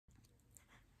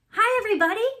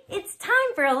everybody, it's time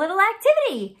for a little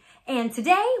activity. And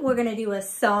today we're gonna do a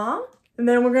song, and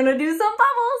then we're gonna do some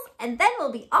bubbles, and then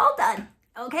we'll be all done.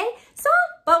 Okay? Song,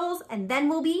 bubbles, and then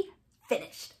we'll be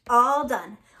finished. All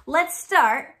done. Let's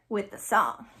start with the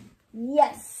song.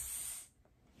 Yes.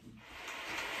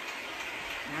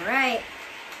 All right.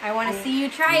 I want to see you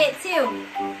try it too.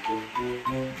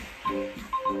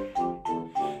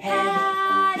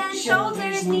 Head and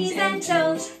shoulders, knees and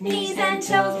toes, knees and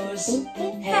toes.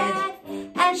 Head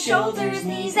and shoulders,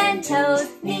 knees and toes,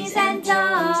 knees and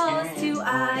toes. Two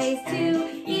eyes,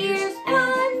 two ears,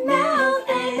 one mouth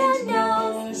and a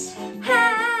nose.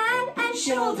 Head and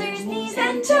shoulders, knees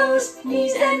and toes,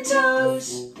 knees and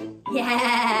toes.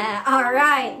 Yeah, all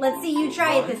right. Let's see you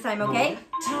try it this time, okay?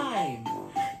 Time.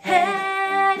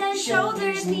 Head and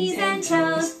shoulders, knees and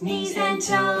toes, knees and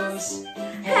toes.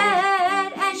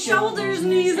 Head and shoulders,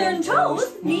 knees and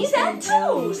toes, knees and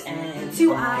toes. And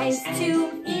two eyes,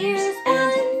 two ears,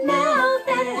 one mouth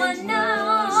and one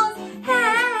nose.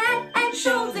 Head and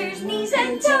shoulders, knees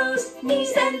and toes,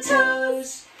 knees and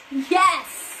toes.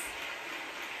 Yes!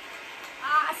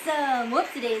 Awesome!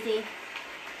 Whoopsie daisy.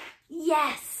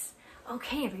 Yes!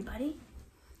 Okay, everybody.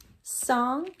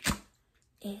 Song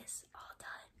is all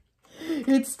done.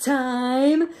 It's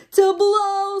time to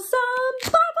blow some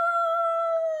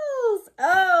bubbles!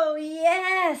 Oh,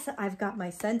 yes! I've got my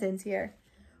sentence here.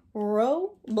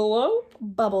 Blow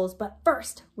bubbles. But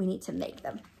first, we need to make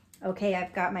them. Okay,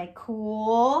 I've got my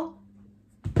cool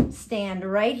stand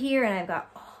right here, and I've got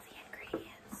all the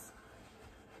ingredients.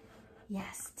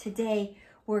 Yes, today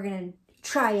we're going to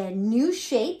try a new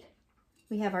shape.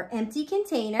 We have our empty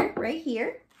container right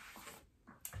here.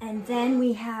 And then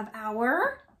we have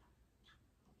our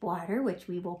water, which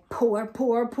we will pour.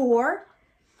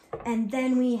 And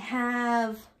then we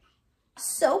have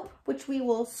soap, which we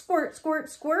will squirt.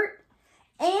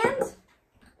 And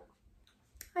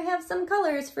I have some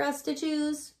colors for us to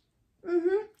choose.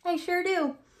 I sure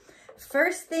do.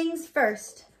 First things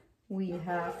first, we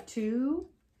have to,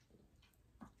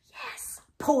 yes,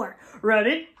 pour.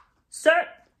 Ready,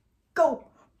 set, go.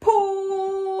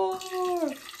 Pour. Did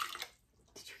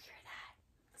you hear that?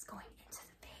 It's going into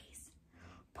the base.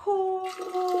 Pour.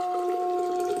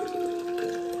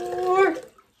 Ready?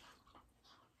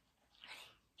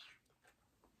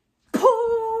 Pour.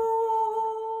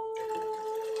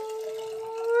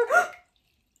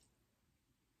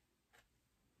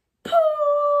 Pour.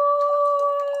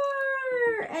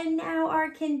 And now our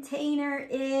container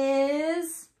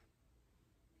is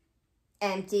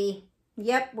empty.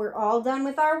 Yep, we're all done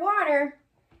with our water.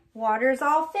 Water's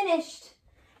all finished.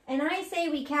 And I say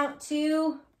we count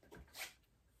to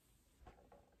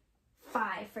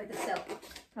 5 for the soap.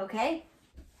 Okay?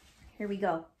 Here we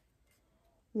go.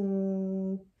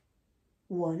 1,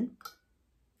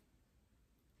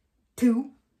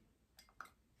 2,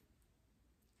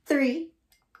 3,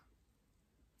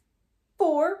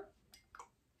 4,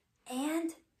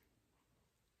 and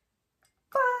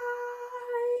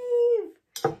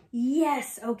 5.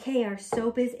 Yes, okay, our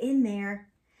soap is in there.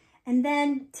 And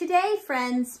then today,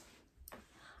 friends,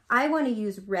 I want to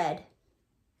use red.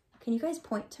 Can you guys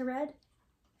point to red?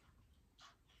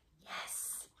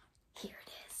 Yes, here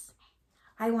it is.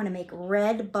 I want to make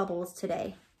red bubbles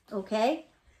today, okay?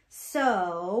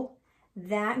 So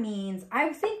that means I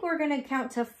think we're going to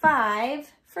count to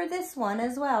 5 for this one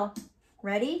as well.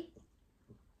 Ready?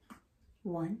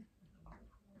 1.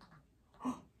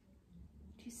 Oh,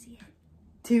 do you see it?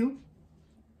 2.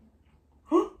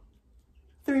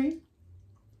 3.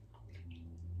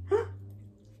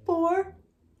 4.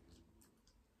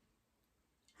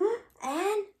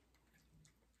 And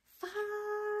 5.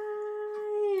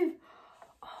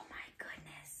 Oh my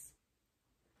goodness.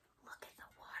 Look at the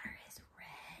water is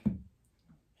red.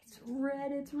 It's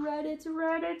red, it's red, it's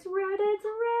red, it's red, it's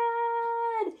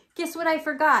red. Guess what I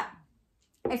forgot?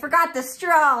 I forgot the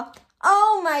straw.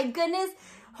 Oh my goodness.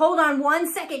 Hold on 1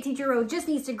 second. Teacher Ro just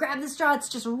needs to grab the straw. It's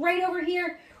just right over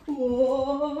here.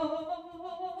 Whoa.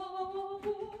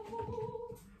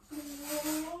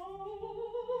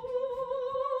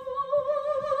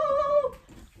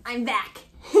 I'm back.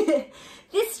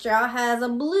 This straw has a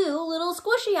blue little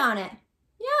squishy on it.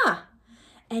 Yeah.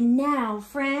 And now,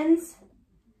 friends,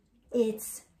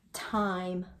 it's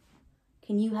time.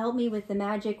 Can you help me with the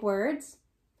magic words?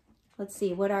 Let's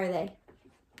see, what are they?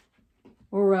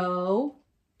 Row,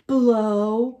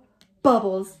 blow,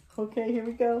 bubbles. Okay, here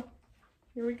we go.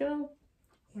 Here we go.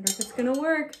 Wonder if it's gonna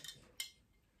work.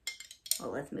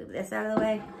 Well, let's move this out of the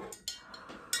way.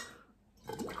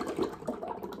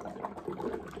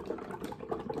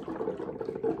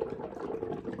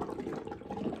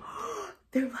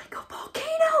 They're like a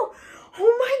volcano.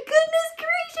 Oh my goodness,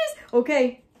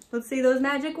 Okay, let's say those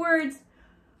magic words.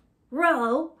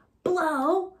 Row,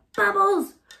 blow,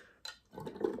 bubbles.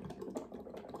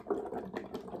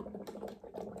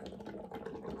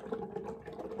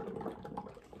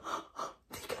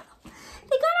 They got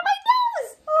on my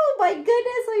nose. Oh my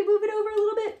goodness. Let me move it over a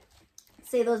little bit.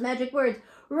 Say those magic words.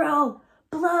 Row,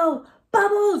 blow,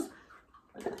 bubbles.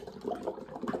 They're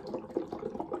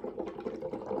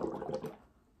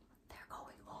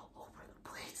going all over the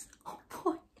place. Oh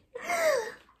boy.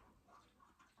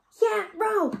 Yeah,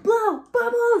 row, blow,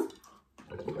 bubbles.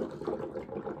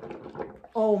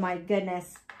 Oh my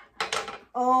goodness.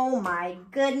 Oh my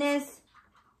goodness.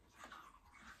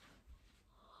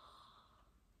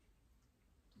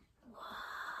 Whoa,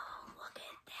 look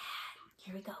at that.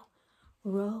 Here we go.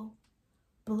 Row,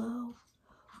 blow,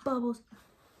 bubbles.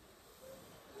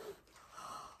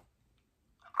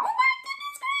 Oh my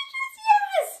goodness gracious,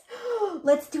 yes!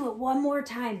 Let's do it one more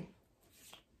time.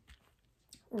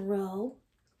 Row,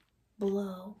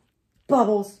 blow,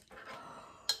 bubbles.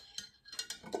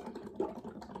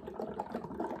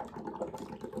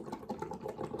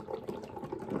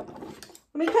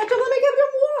 Let me catch them,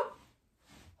 more.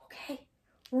 Okay,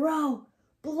 row,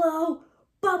 blow,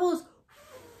 bubbles.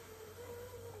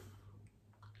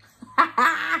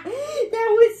 That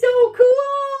was so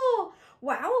cool.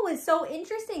 Wow, it was so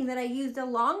interesting that I used a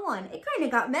long one. It kind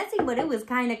of got messy, but it was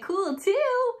kind of cool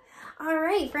too. All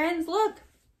right, friends, look.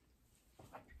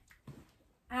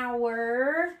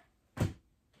 Our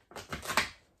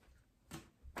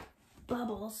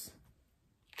bubbles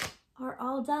are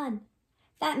all done.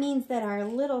 That means that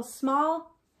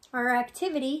our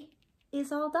activity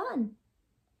is all done.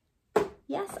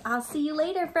 Yes, I'll see you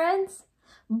later, friends.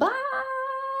 Bye.